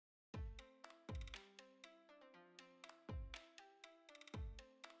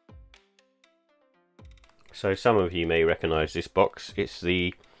So some of you may recognize this box. It's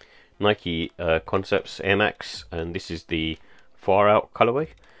the Nike Concepts Air Max, and this is the far out colorway.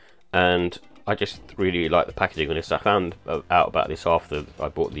 And I just really like the packaging on this. I found out about this after I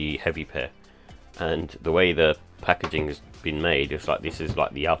bought the heavy pair, and the way the packaging has been made is like, this is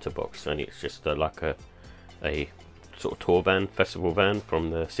like the outer box, and it's just like a sort of tour van, festival van from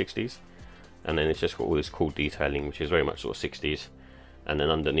the 60s, and then it's just got all this cool detailing which is very much sort of 60s, and then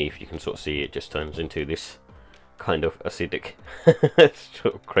underneath you can sort of see it just turns into this kind of acidic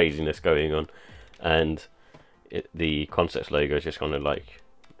sort of craziness going on, and the Concepts logo is just kind of like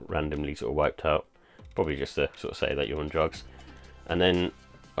randomly sort of wiped out, probably just to sort of say that you're on drugs. And then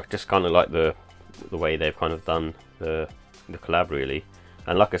I just kind of like the way they've kind of done the collab really.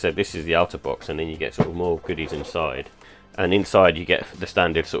 And like I said, this is the outer box, and then you get sort of more goodies inside. And inside you get the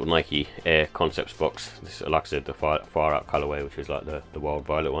standard sort of Nike Air Concepts box. This is, like I said, the far out colorway, which is like the wild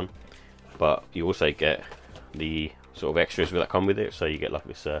violet one. But you also get the sort of extras that come with it. So you get like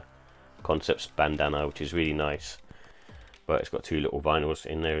this Concepts bandana, which is really nice. But it's got two little vinyls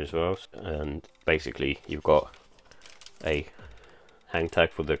in there as well. And basically you've got a hang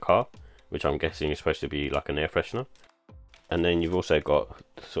tag for the car, which I'm guessing is supposed to be like an air freshener. And then you've also got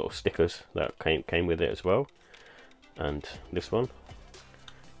sort of stickers that came with it as well, and this one.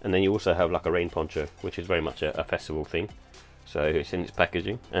 And then you also have like a rain poncho, which is very much a festival thing. So it's in its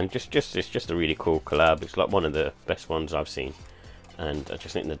packaging, and it's just a really cool collab. It's like one of the best ones I've seen, and I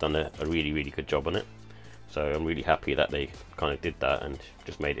just think they've done a really good job on it. So I'm really happy that they kind of did that and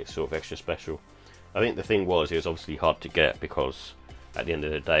just made it sort of extra special. I think the thing was, it was obviously hard to get because at the end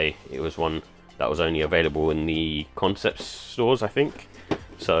of the day it was one that was only available in the Concepts stores, I think.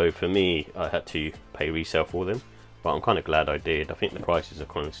 So for me, I had to pay resale for them, but I'm kind of glad I did. I think the prices are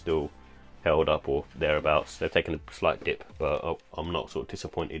kind of still held up or thereabouts. They've taken a slight dip, but I'm not sort of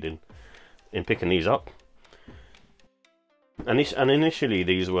disappointed in picking these up. And initially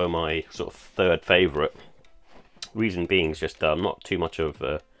these were my sort of third favourite. Reason being is just I'm not too much of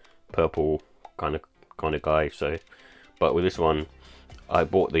a purple kind of guy. So, but with this one, I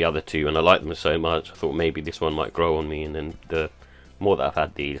bought the other two and I liked them so much, I thought maybe this one might grow on me. And then the more that I've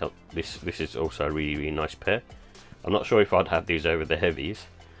had these, this is also a really nice pair. I'm not sure if I'd have these over the heavies,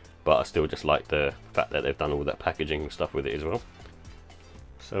 but I still just like the fact that they've done all that packaging and stuff with it as well.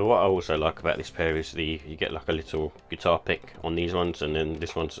 So what I also like about this pair is you get like a little guitar pick on these ones, and then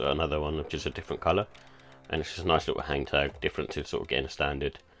this one's another one which is a different colour, and it's just a nice little hang tag, different to sort of getting a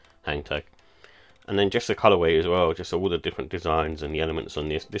standard hang tag. And then just the colorway as well, just all the different designs and the elements on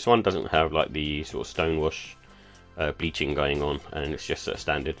this. This one doesn't have like the sort of stonewash bleaching going on, and it's just a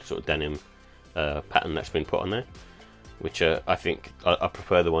standard sort of denim pattern that's been put on there, which I think I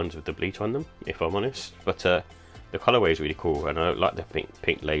prefer the ones with the bleach on them, if I'm honest. But the colorway is really cool, and I like the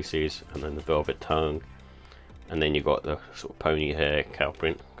pink laces, and then the velvet tongue, and then you've got the sort of pony hair cow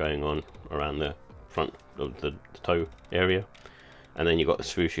print going on around the front of the toe area. And then you've got the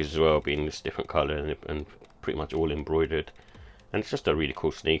swooshes as well, being this different colour and pretty much all embroidered. And it's just a really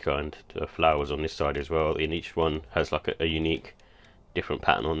cool sneaker, and the flowers on this side as well. And each one has like a unique different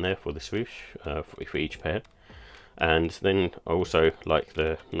pattern on there for the swoosh for each pair. And then I also like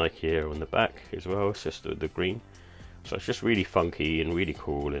the Nike Air on the back as well. It's just the green. So it's just really funky and really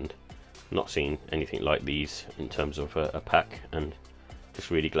cool, and not seen anything like these in terms of a pack, and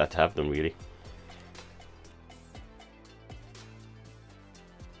just really glad to have them really.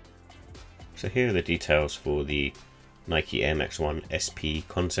 So here are the details for the Nike Air Max 1 SP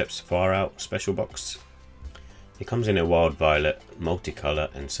Concepts Far Out Special Box. It comes in a wild violet,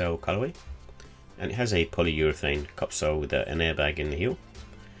 multicolour and sail colourway, and it has a polyurethane cup sole with an airbag in the heel,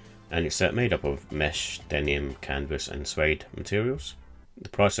 and it's made up of mesh, denim, canvas and suede materials. The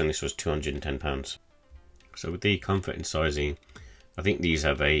price on this was £210. So with the comfort and sizing, I think these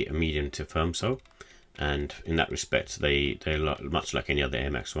have a medium to firm sole, and in that respect they're much like any other Air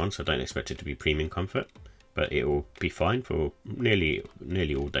Max 1, so I don't expect it to be premium comfort, but it will be fine for nearly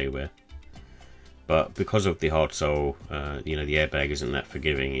all day wear. But because of the hard sole, you know, the airbag isn't that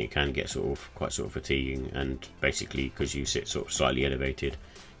forgiving. It can get quite fatiguing, and basically because you sit sort of slightly elevated,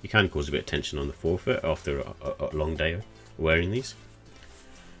 you can cause a bit of tension on the forefoot after a long day wearing these.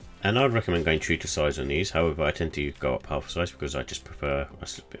 And I'd recommend going true to size on these. However, I tend to go up half a size because I just prefer a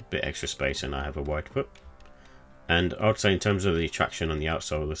bit extra space and I have a wide foot. And I would say in terms of the traction on the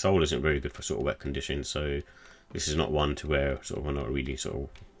outsole, the sole isn't very good for sort of wet conditions, so this is not one to wear sort of on a really sort of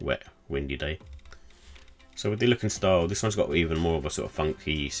wet, windy day. So with the look and style, this one's got even more of a sort of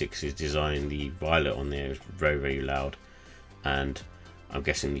funky 60s design. The violet on there is very loud, and I'm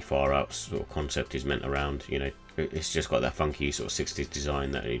guessing the Far Out sort of concept is meant around, you know, it's just got that funky sort of 60s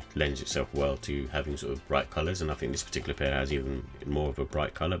design that it lends itself well to having sort of bright colours, and I think this particular pair has even more of a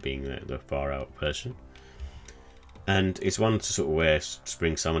bright colour, being the Far Out version. And it's one to sort of wear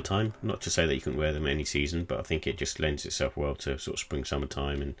spring summertime, not to say that you can wear them any season, but I think it just lends itself well to sort of spring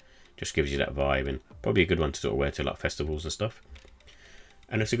summertime and just gives you that vibe, and probably a good one to sort of wear to like festivals and stuff.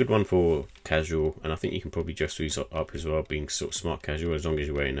 And it's a good one for casual, and I think you can probably dress these up as well, being sort of smart casual, as long as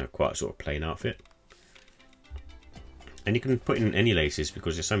you're wearing a quite sort of plain outfit. And you can put in any laces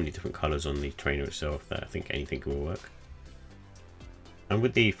because there's so many different colours on the trainer itself that I think anything will work. And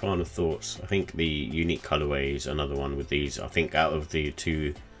with the final thoughts, I think the unique colourway is another one with these. I think out of the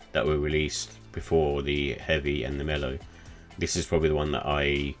two that were released before, the heavy and the mellow, this is probably the one that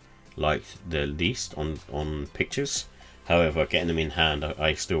I liked the least on pictures. However, getting them in hand,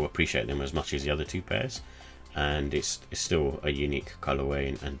 I still appreciate them as much as the other two pairs, and it's still a unique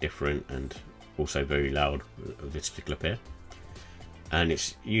colourway and different, and also very loud of this particular pair. And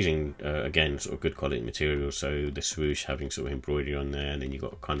it's using again sort of good quality material, so the swoosh having sort of embroidery on there, and then you've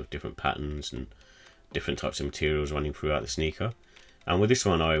got kind of different patterns and different types of materials running throughout the sneaker. And with this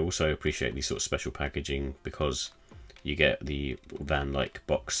one, I also appreciate the sort of special packaging, because you get the van-like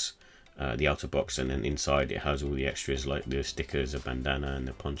box, the outer box, and then inside it has all the extras like the stickers, a bandana and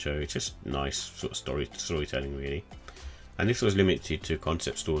the poncho. It's just nice sort of storytelling really. And this was limited to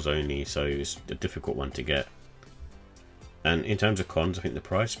concept stores only, so it's a difficult one to get. And in terms of cons, I think the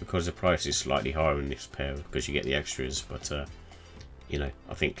price, because the price is slightly higher in this pair because you get the extras, but you know,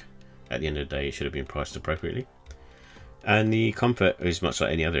 I think at the end of the day it should have been priced appropriately. And the comfort is much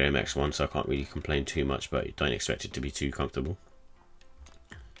like any other MX one, so I can't really complain too much, but don't expect it to be too comfortable.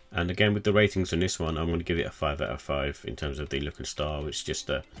 And again, with the ratings on this one, I'm going to give it a 5 out of 5 in terms of the look and style. It's just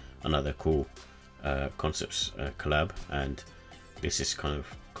another cool concepts collab, and this is kind of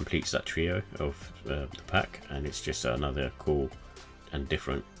completes that trio of the pack, and it's just another cool and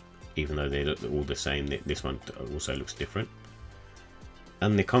different, even though they look all the same, this one also looks different.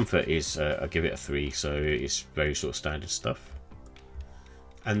 And the comfort is, I give it a 3, so it's very sort of standard stuff.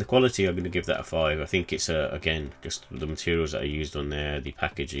 And the quality, I'm going to give that a 5. I think it's again, just the materials that are used on there, the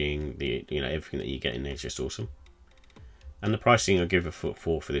packaging, the everything that you get in there is just awesome. And the pricing, I'll give a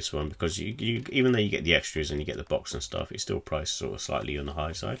 4 for this one, because you even though you get the extras and you get the box and stuff, it's still priced sort of slightly on the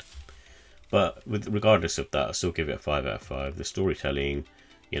high side. But regardless of that, I still give it a 5 out of 5. The storytelling,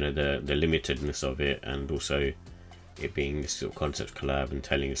 you know, the limitedness of it, and also it being this sort of concept collab and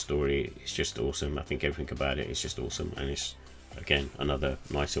telling a story, it's just awesome. I think everything about it is just awesome, and it's again another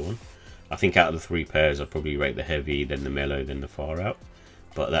nicer one. I think out of the 3 pairs, I'd probably rate the heavy, then the mellow, then the Far Out,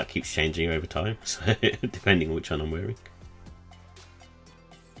 but that keeps changing over time, so depending on which one I'm wearing.